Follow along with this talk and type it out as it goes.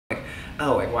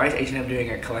oh, like why is H&M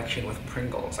doing a collection with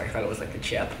Pringles? I thought it was like a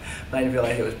chip, but I didn't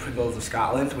realize it was Pringles of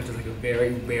Scotland, which is like a very,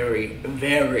 very,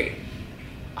 very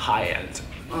high end.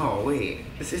 Oh wait,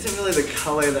 this isn't really the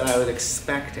color that I was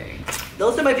expecting.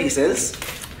 Those are my pieces.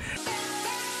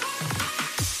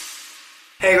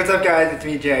 Hey, what's up guys? It's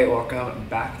me, Jay. Welcome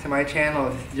back to my channel.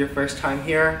 If this is your first time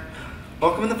here,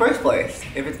 welcome in the first place.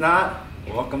 If it's not,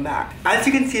 welcome back. As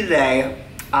you can see today,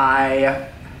 I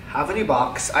have a new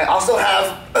box. I also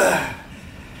have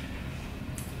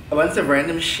a bunch of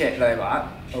random shit that I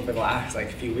bought over the last like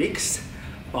few weeks.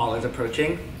 Fall is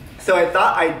approaching. So I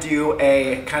thought I'd do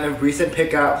a kind of recent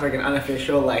pickup, like an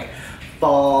unofficial like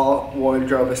fall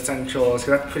wardrobe essentials,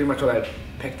 because that's pretty much what I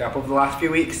picked up over the last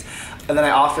few weeks. And then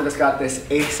I also just got this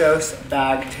ASOS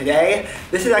bag today.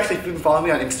 This is actually, if you've been following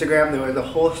me on Instagram, there was a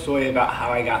whole story about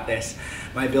how I got this.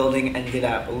 My building ended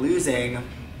up losing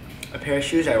a pair of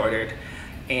shoes I ordered.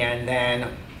 And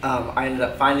then I ended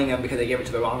up finding them because I gave it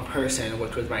to the wrong person,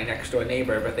 which was my next door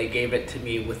neighbor, but they gave it to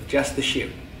me with just the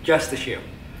shoe. Just the shoe.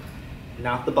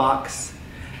 Not the box.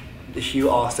 The shoe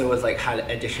also was like, had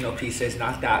additional pieces,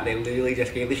 not that. They literally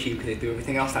just gave the shoe because they threw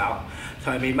everything else out.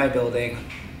 So I made my building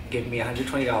give me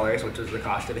 $120, which was the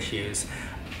cost of the shoes,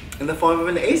 in the form of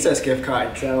an ASOS gift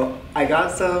card. So I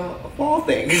got some fall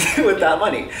things with that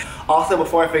money. Also,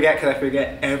 before I forget, because I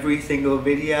forget every single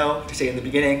video, to say in the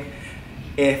beginning,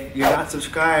 if you're not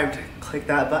subscribed, click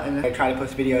that button. I try to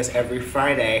post videos every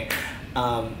Friday.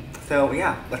 So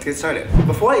yeah, let's get started.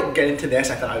 Before I get into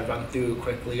this, I thought I'd run through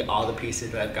quickly all the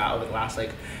pieces that I've got over the last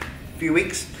like few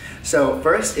weeks. So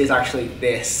first is actually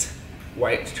this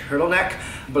white turtleneck,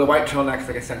 but a white turtleneck is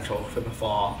like essential for the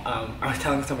fall. I was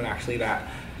telling someone actually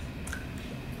that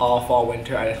all fall,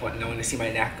 winter, I just want no one to see my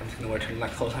neck. I'm just gonna wear turtlenecks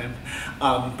the whole time.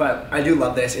 But I do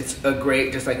love this. It's a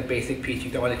great, just like a basic piece.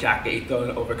 You don't want a jacket, you throw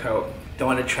an overcoat, don't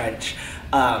want a trench.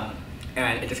 And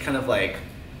it just kind of like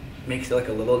makes it like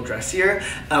a little dressier.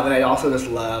 But I also just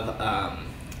love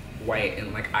white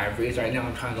and like ivories right now.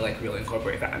 I'm trying to like really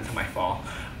incorporate that into my fall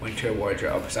winter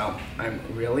wardrobe. So I'm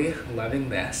really loving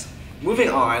this. Moving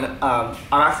on, I'm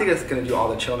actually just gonna do all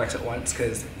the turtlenecks at once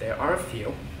because there are a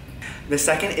few. The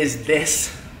second is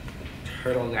this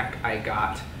turtleneck I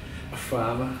got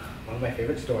from one of my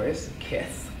favorite stores,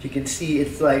 Kith. You can see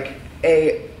it's like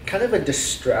a kind of a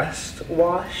distressed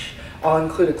wash. I'll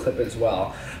include a clip as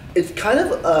well. It's kind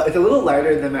of, it's a little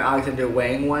lighter than my Alexander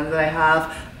Wang one that I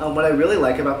have. What I really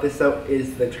like about this though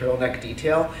is the turtleneck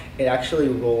detail. It actually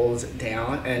rolls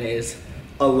down and is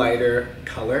a lighter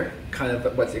color, kind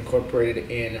of what's incorporated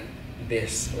in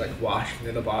this like wash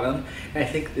near the bottom. And I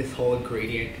think this whole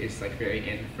gradient is like very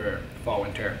in for fall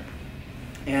winter.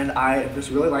 And I just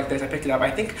really like this. I picked it up.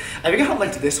 I forget how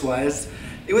much this was.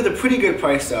 It was a pretty good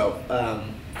price though,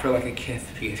 for like a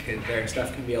Kith piece, because their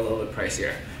stuff can be a little bit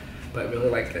pricier. But I really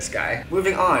like this guy.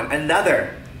 Moving on,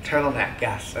 another turtleneck,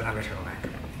 yes, another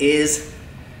turtleneck, is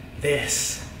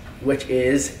this, which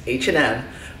is H&M,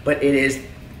 but it is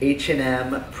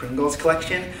H&M Pringles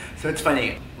collection. So it's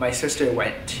funny, my sister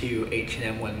went to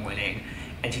H&M one morning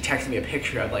and she texted me a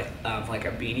picture of like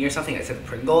a beanie or something that said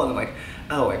Pringle, and I'm like,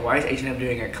 oh, like why is H&M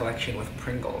doing a collection with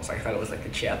Pringles? I thought it was like a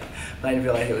chip, but I didn't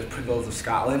realize it was Pringles of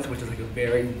Scotland, which is like a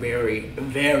very, very,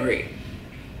 very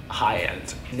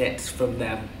high-end. Knits from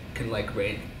them can like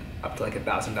range up to like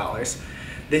 $1,000.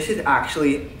 This is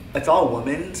actually, it's all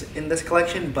women's in this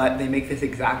collection, but they make this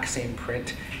exact same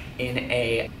print in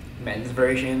a men's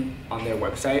version on their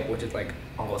website, which is like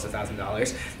almost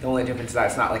 $1,000. The only difference is that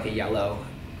it's not like a yellow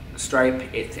stripe,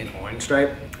 it's an orange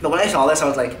stripe. But when I saw this, I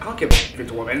was like, I don't give a if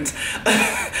it's women's.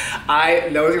 I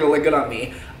know it's gonna look good on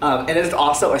me. And it's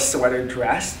also a sweater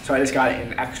dress, so I just got it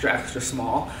in extra, extra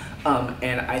small.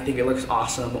 And I think it looks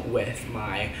awesome with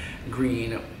my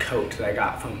green coat that I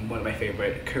got from one of my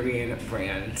favorite Korean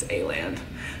brands, A-Land.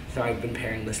 So I've been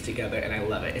pairing this together and I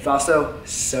love it. It's also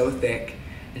so thick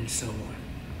and so warm.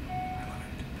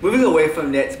 Moving away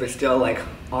from knits, but still like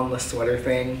on the sweater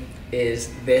thing,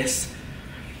 is this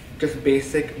just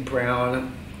basic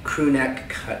brown crew neck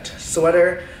cut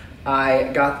sweater. I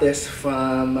got this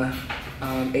from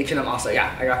H&M also.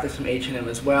 Yeah, I got this from H&M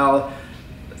as well.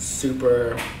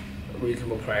 Super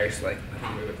reasonable price, like I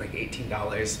think it was like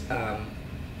 $18.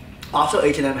 Also,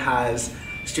 H&M has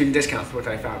student discounts, which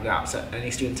I found out. So any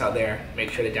students out there,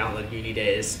 make sure to download Uni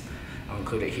Days. I'll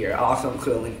include it here. I'll also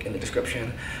include a link in the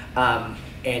description.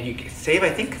 And you can save, I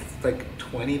think, like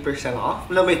 20% off.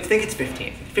 No, I think it's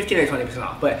 15 or 20%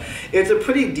 off, but it's a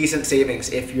pretty decent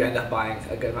savings if you end up buying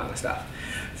a good amount of stuff.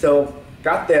 So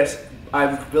got this.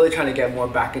 I'm really trying to get more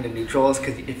back into neutrals,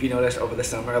 because if you notice over the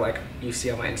summer, like you see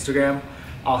on my Instagram,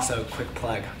 also quick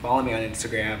plug, follow me on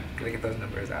Instagram, gonna get those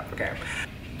numbers up, okay?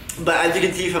 But as you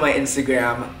can see from my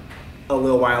Instagram, a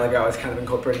little while ago I was kind of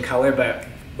incorporating color, but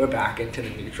we're back into the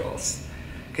neutrals.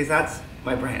 Because that's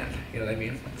my brand, you know what I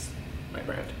mean? That's my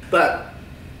brand. But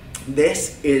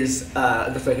this is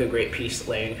just like a great piece,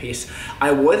 layering piece.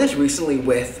 I wore this recently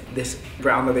with this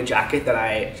brown leather jacket that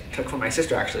I took from my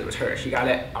sister, actually. It was her. She got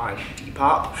it on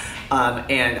Depop.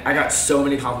 And I got so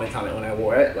many compliments on it when I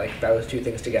wore it. Like, those two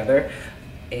things together.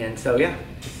 And so, yeah,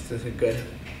 this is a good,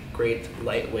 great,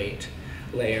 lightweight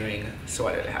layering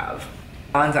sweater to have.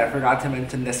 I forgot to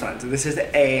mention this one. So this is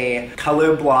a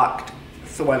color blocked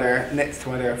sweater, knit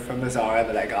sweater from Zara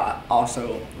that I got.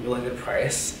 Also, really good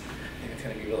price. I think it's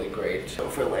gonna be really great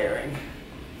for layering.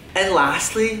 And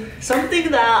lastly,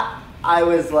 something that I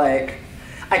was like,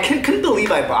 I couldn't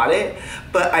believe I bought it,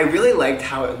 but I really liked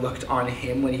how it looked on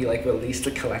him when he like released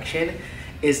the collection,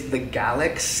 is the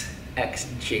Galax X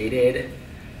Jaded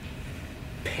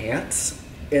pants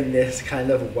in this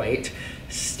kind of white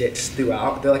stitch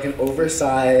throughout. They're like an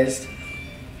oversized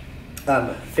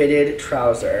fitted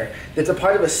trouser that's a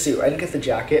part of a suit. I didn't get the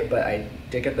jacket, but I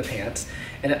did get the pants.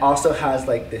 And it also has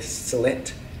like this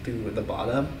slit through the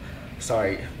bottom.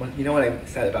 Sorry, you know what I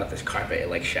said about this carpet, it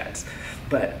like sheds.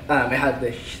 But it had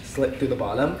the slit through the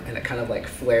bottom and it kind of like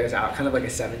flares out, kind of like a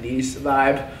 70s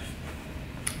vibe.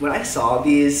 When I saw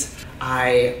these,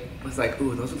 I was like,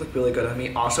 ooh, those would look really good on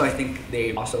me. Also, I think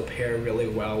they also pair really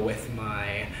well with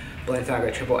my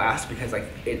Balenciaga Triple S because like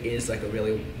it is like a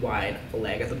really wide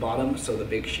leg at the bottom, so the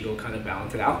big shoe will kind of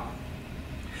balance it out.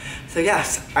 So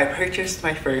yes, I purchased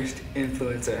my first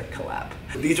influencer collab.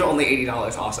 These are only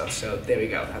 $80 also, so there we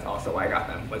go. That's also why I got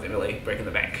them. Wasn't really breaking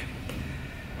the bank.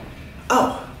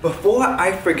 Oh, before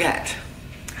I forget,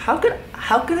 how could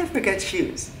I forget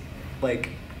shoes? Like,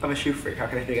 I'm a shoe freak. How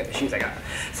can I forget the shoes I got?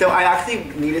 So I actually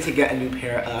needed to get a new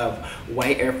pair of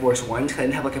white Air Force Ones because I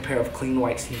didn't have like a pair of clean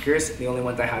white sneakers. The only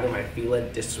ones I had were my Fila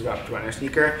Disrupt runner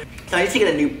sneaker. So I need to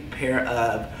get a new pair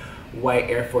of white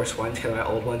Air Force Ones because my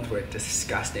old ones were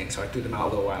disgusting, so I threw them out a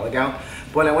little while ago.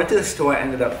 But when I went to the store, I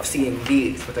ended up seeing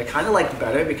these, which I kind of liked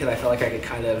better because I felt like I could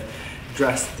kind of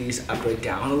dress these up or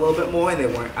down a little bit more. They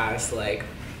weren't as like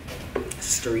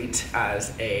street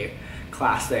as a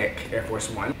classic Air Force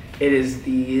One. It is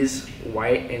these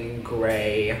white and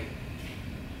gray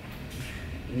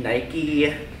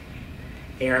Nike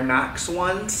Air Max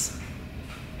ones.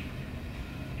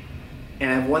 And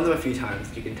I've worn them a few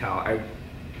times, you can tell. I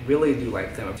really do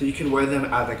like them. So you can wear them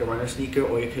as like a runner sneaker,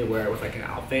 or you could wear it with like an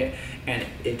outfit, and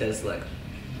it does look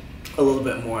a little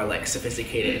bit more like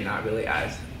sophisticated and not really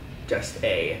as just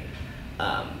a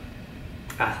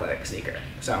athletic sneaker.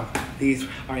 So these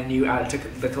are new added to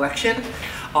the collection.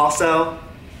 Also,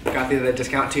 got these at a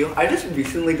discount too. I just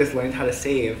recently learned how to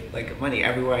save like money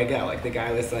everywhere I go. Like the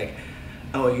guy was like,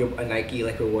 oh, you're a Nike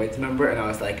like rewards member? And I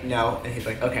was like, no. And he's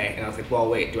like, okay. And I was like, well,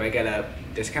 wait, do I get a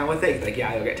discount with it? He's like,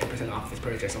 yeah, you'll get 10% off this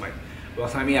purchase. I'm like, well,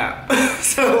 sign me up.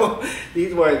 So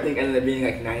these were, I think, ended up being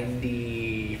like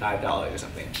 $95 or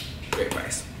something. Great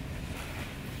price.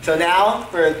 So now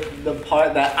for the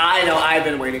part that I know I've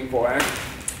been waiting for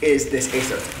is this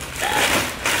ASOS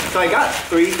bag. So I got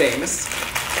 3 things.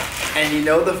 And you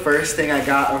know the first thing I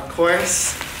got, of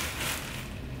course,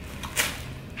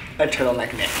 a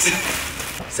turtleneck knit.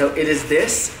 So it is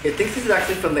this. I think this is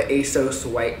actually from the ASOS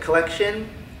White collection.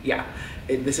 Yeah,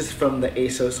 this is from the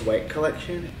ASOS White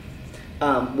collection,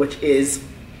 which is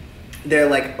their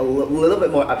like a little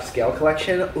bit more upscale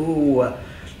collection. Ooh,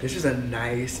 this is a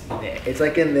nice knit. It's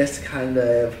like in this kind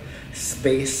of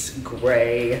space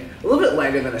gray, a little bit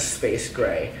lighter than a space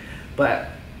gray, but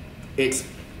it's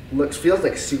feels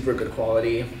like super good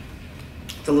quality.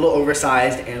 It's a little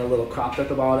oversized and a little cropped at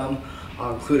the bottom.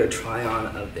 I'll include a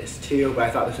try-on of this too, but I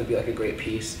thought this would be like a great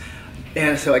piece.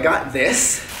 And so I got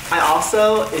this. I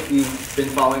also, if you've been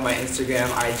following my Instagram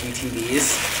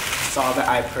IGTVs, saw that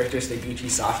I purchased the Gucci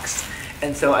socks.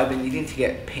 And so I've been needing to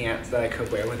get pants that I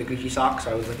could wear with the Gucci socks.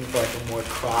 So I was looking for like a more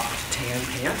cropped tan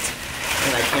pant.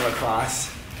 And I came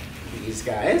across these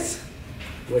guys,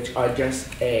 which are just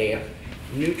a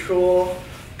neutral,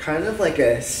 kind of like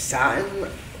a satin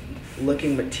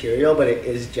looking material, but it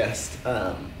is just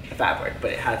a fabric, but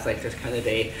it has like this kind of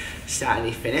a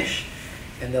satiny finish,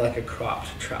 and they're like a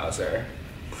cropped trouser,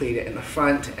 pleated in the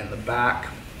front and the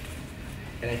back,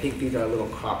 and I think these are a little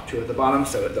cropped too at the bottom,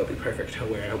 so they'll be perfect to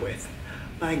wear with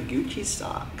my Gucci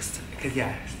socks, because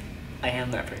yes, I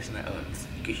am that person that owns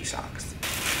Gucci socks.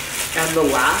 And the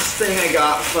last thing I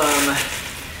got from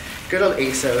good old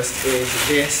ASOS is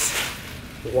this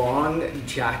long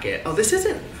jacket. Oh, this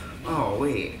isn't, oh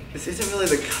wait, this isn't really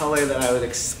the color that I was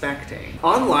expecting.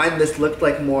 Online, this looked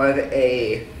like more of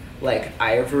a like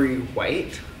ivory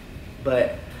white,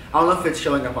 but I don't know if it's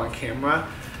showing up on camera.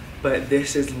 but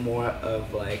this is more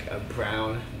of like a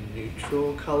brown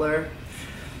neutral color.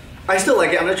 I still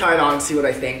like it. I'm gonna try it on and see what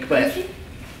I think, but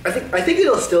I think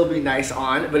it'll still be nice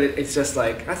on, but it's just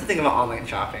like, that's the thing about online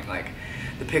shopping. Like,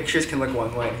 the pictures can look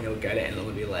one way and you'll get it and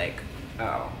it'll be like,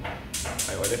 oh,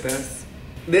 I ordered this.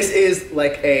 This is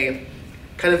like a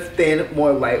kind of thin,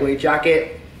 more lightweight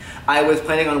jacket. I was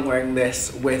planning on wearing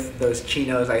this with those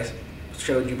chinos I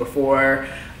showed you before.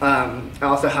 I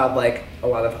also have like a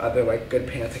lot of other like good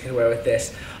pants I can wear with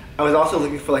this. I was also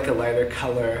looking for like a lighter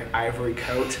color ivory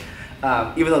coat.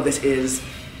 Even though this is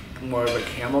more of a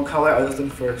camel color, I was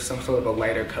looking for some sort of a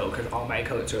lighter coat because all my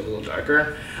coats are a little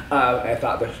darker. I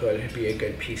thought this would be a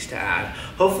good piece to add.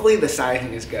 Hopefully the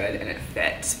sizing is good and it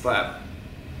fits, but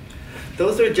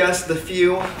those are just the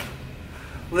few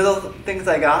little things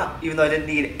I got, even though I didn't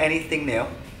need anything new.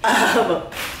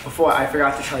 Before, I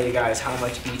forgot to tell you guys how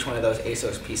much each one of those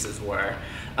ASOS pieces were.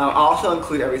 I'll also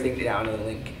include everything down in the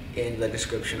link in the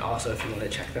description also if you want to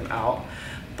check them out.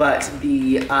 But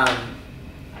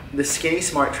the Skinny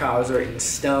Smart trouser in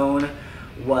stone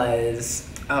was,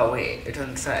 oh wait, it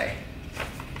doesn't say.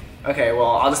 Okay,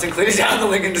 well, I'll just include it down in the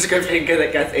link in the description because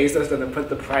I guess ASOS doesn't put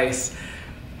the price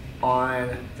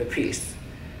on the piece.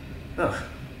 Ugh,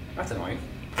 that's annoying.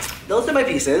 Those are my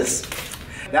pieces.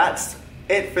 That's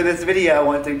it for this video. I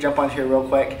wanted to jump on here real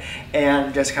quick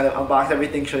and just kind of unbox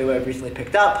everything, show you what I've recently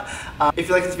picked up. If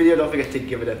you like this video, don't forget to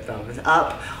give it a thumbs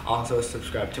up. Also,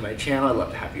 subscribe to my channel. I'd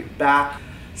love to have you back.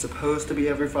 Supposed to be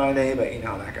every Friday, but you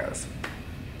know how that goes.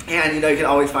 And you know, you can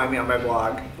always find me on my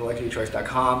blog,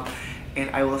 TheLuxuryChoyce.com. And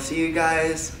I will see you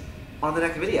guys on the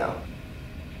next video.